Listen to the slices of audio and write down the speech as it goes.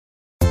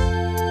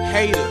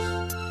haters.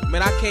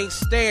 Man, I can't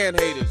stand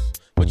haters.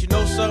 But you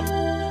know something?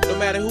 No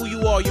matter who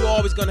you are, you're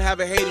always gonna have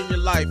a hater in your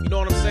life. You know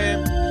what I'm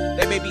saying?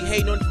 They may be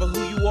hating on you for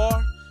who you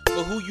are,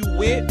 for who you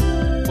with,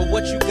 for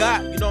what you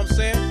got. You know what I'm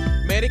saying?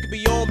 Man, it could be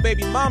your own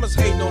baby mama's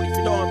hating on you, if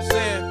you know what I'm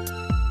saying.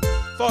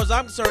 As far as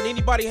I'm concerned,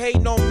 anybody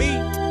hating on me,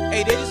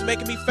 hey, they just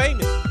making me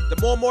famous. The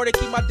more and more they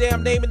keep my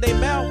damn name in their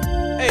mouth,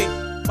 hey,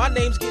 my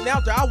name's getting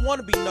out there. I want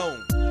to be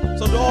known.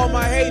 So to all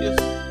my haters,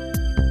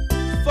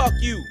 fuck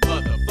you,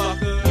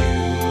 motherfucker.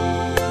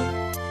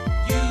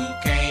 You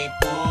can't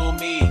pull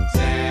me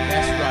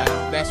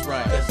down. That's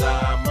right. Cause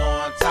I'm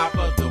on top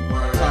of the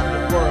world. Top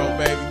of the world,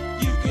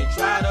 baby. You can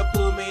try to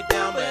pull me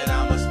down, but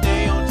I'ma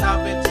stay on top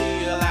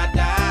until I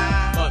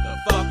die.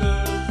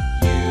 Motherfucker.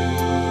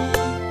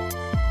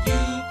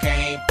 You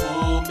can't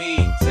pull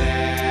me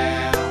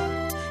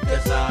down.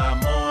 Cause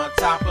I'm on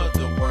top of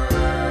the world.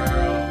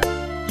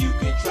 You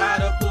can try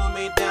to pull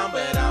me down,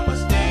 but I'ma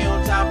stay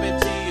on top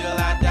until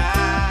I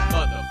die.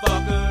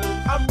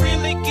 Motherfucker. I'm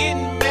really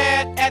getting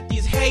mad at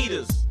these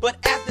haters, but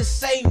at the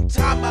same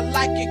time I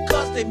like it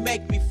cause they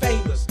make me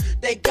famous.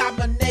 They got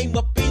my name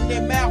up in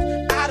their mouth,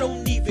 I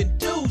don't even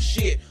do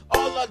shit.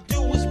 All I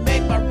do is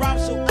make my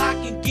rhymes so I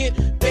can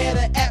get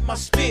better at my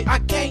spit. I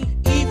can't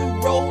even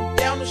roll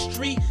down the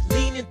street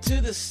leaning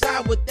to the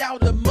side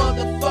without a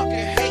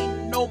motherfucker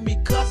hating on me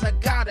cause I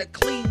got a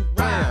clean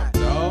rhyme.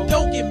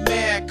 Don't get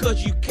mad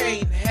cause you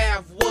can't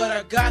have what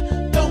I got.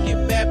 Don't get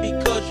mad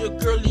because your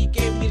girlie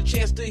gave me the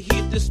chance to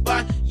hit the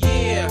spot.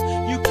 Yeah,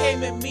 you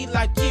came at me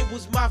like it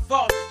was my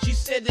fault. She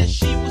said that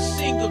she was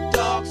single,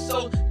 dog,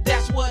 so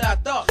that's what I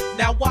thought.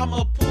 Now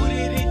I'ma put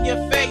it in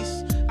your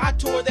face. I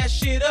tore that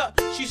shit up.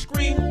 She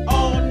screamed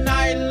all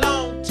night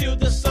long till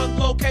the sun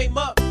glow came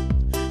up.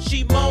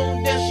 She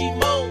moaned and she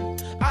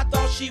moaned. I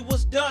thought she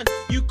was done.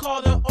 You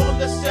called her on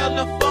the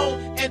cellular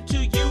phone, and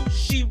to you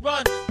she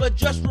run. But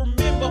just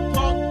remember,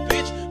 punk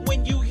bitch,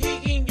 when you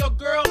hitting your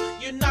girl,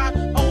 you're not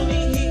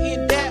only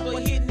hitting that, but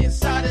hitting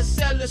inside of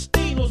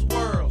Celestino's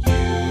world.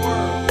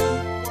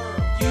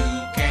 You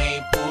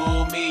can't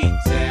pull me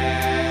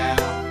down,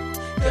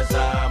 cause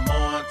I'm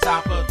on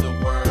top of the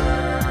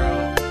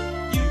world.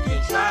 You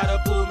can try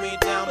to pull me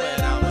down,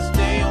 but I'ma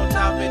stay on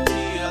top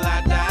until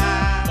I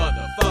die.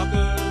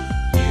 Motherfucker.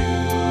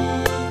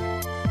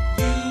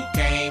 You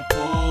can't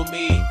pull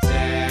me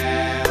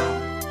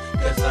down,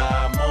 cause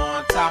I'm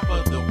on top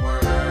of the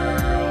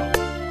world.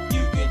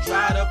 You can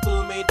try to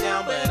pull me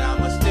down, but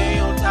I'ma stay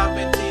on top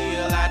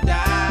until I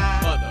die.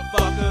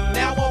 Motherfucker.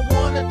 Now I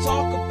wanna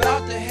talk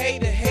about the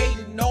hater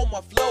hating on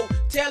my flow,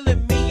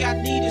 telling me I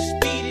need to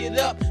speed it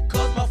up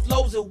cause my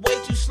flows are way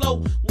too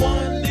slow.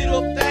 One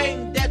little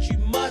thing that you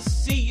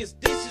must see is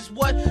this is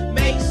what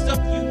makes up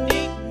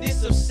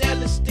uniqueness of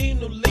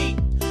Celestino Lee.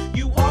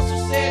 You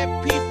also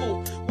said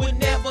people would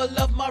never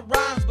love my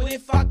rhymes, but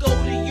if I go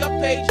to your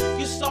page,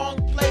 your song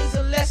plays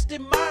a less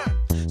than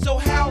mine. So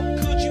how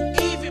could you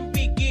even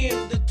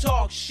begin to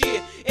talk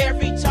shit?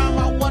 Every time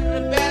I wanted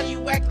to battle,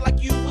 you act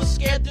like you was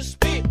scared to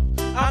spit.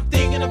 I'm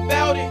thinking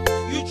about it,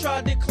 you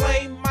tried to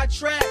claim my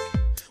track.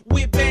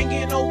 We're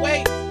banging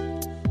away.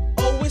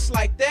 Oh, it's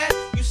like that?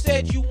 You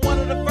said you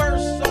wanted a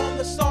verse on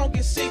the song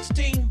in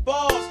 16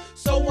 bars.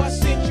 So I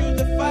sent you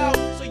the file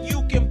so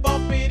you can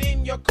bump it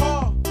in your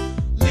car.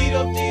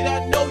 Little did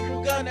I know you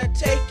were gonna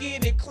take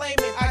it and claim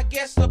it. I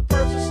guess a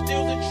person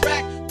steals a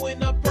track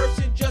when a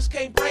person just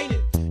can't brain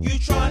it. You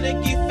trying to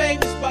get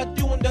famous by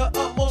doing the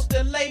utmost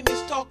and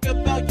lamest. Talk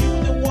about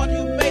you, the one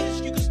who made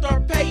us. You can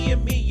start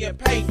paying me and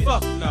payments.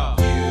 Fuck nah.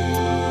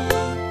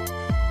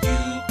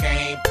 You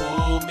can't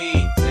pull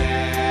me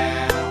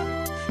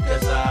down,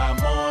 cause I'm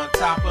on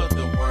top of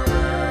the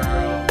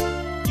world.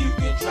 You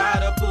can try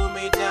to pull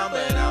me down,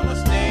 but I'ma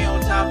stay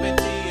on top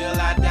until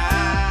I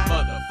die.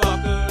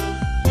 Motherfucker.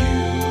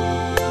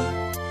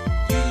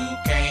 You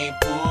can't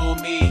pull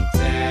me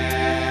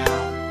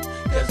down,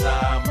 cause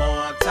I'm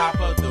on top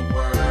of the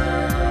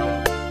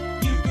world.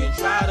 You can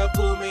try to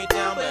pull me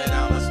down, but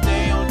I'ma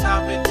stay on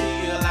top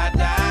until I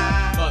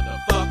die.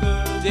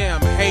 Motherfucker.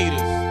 Damn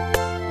haters.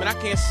 Man, I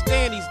can't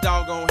stand these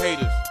doggone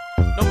haters.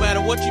 No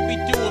matter what you be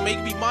doing, man,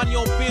 you be minding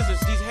your own business.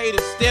 These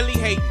haters steadily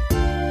hating.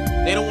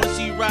 They don't want to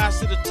see you rise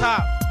to the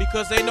top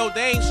because they know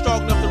they ain't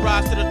strong enough to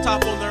rise to the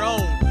top on their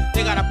own.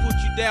 They gotta put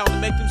you down to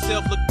make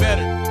themselves look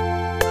better.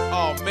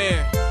 Oh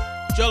man,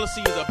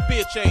 jealousy is a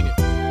bitch, ain't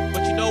it?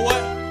 But you know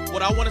what?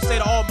 What I want to say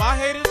to all my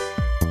haters?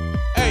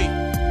 Hey,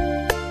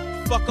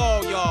 fuck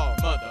all y'all.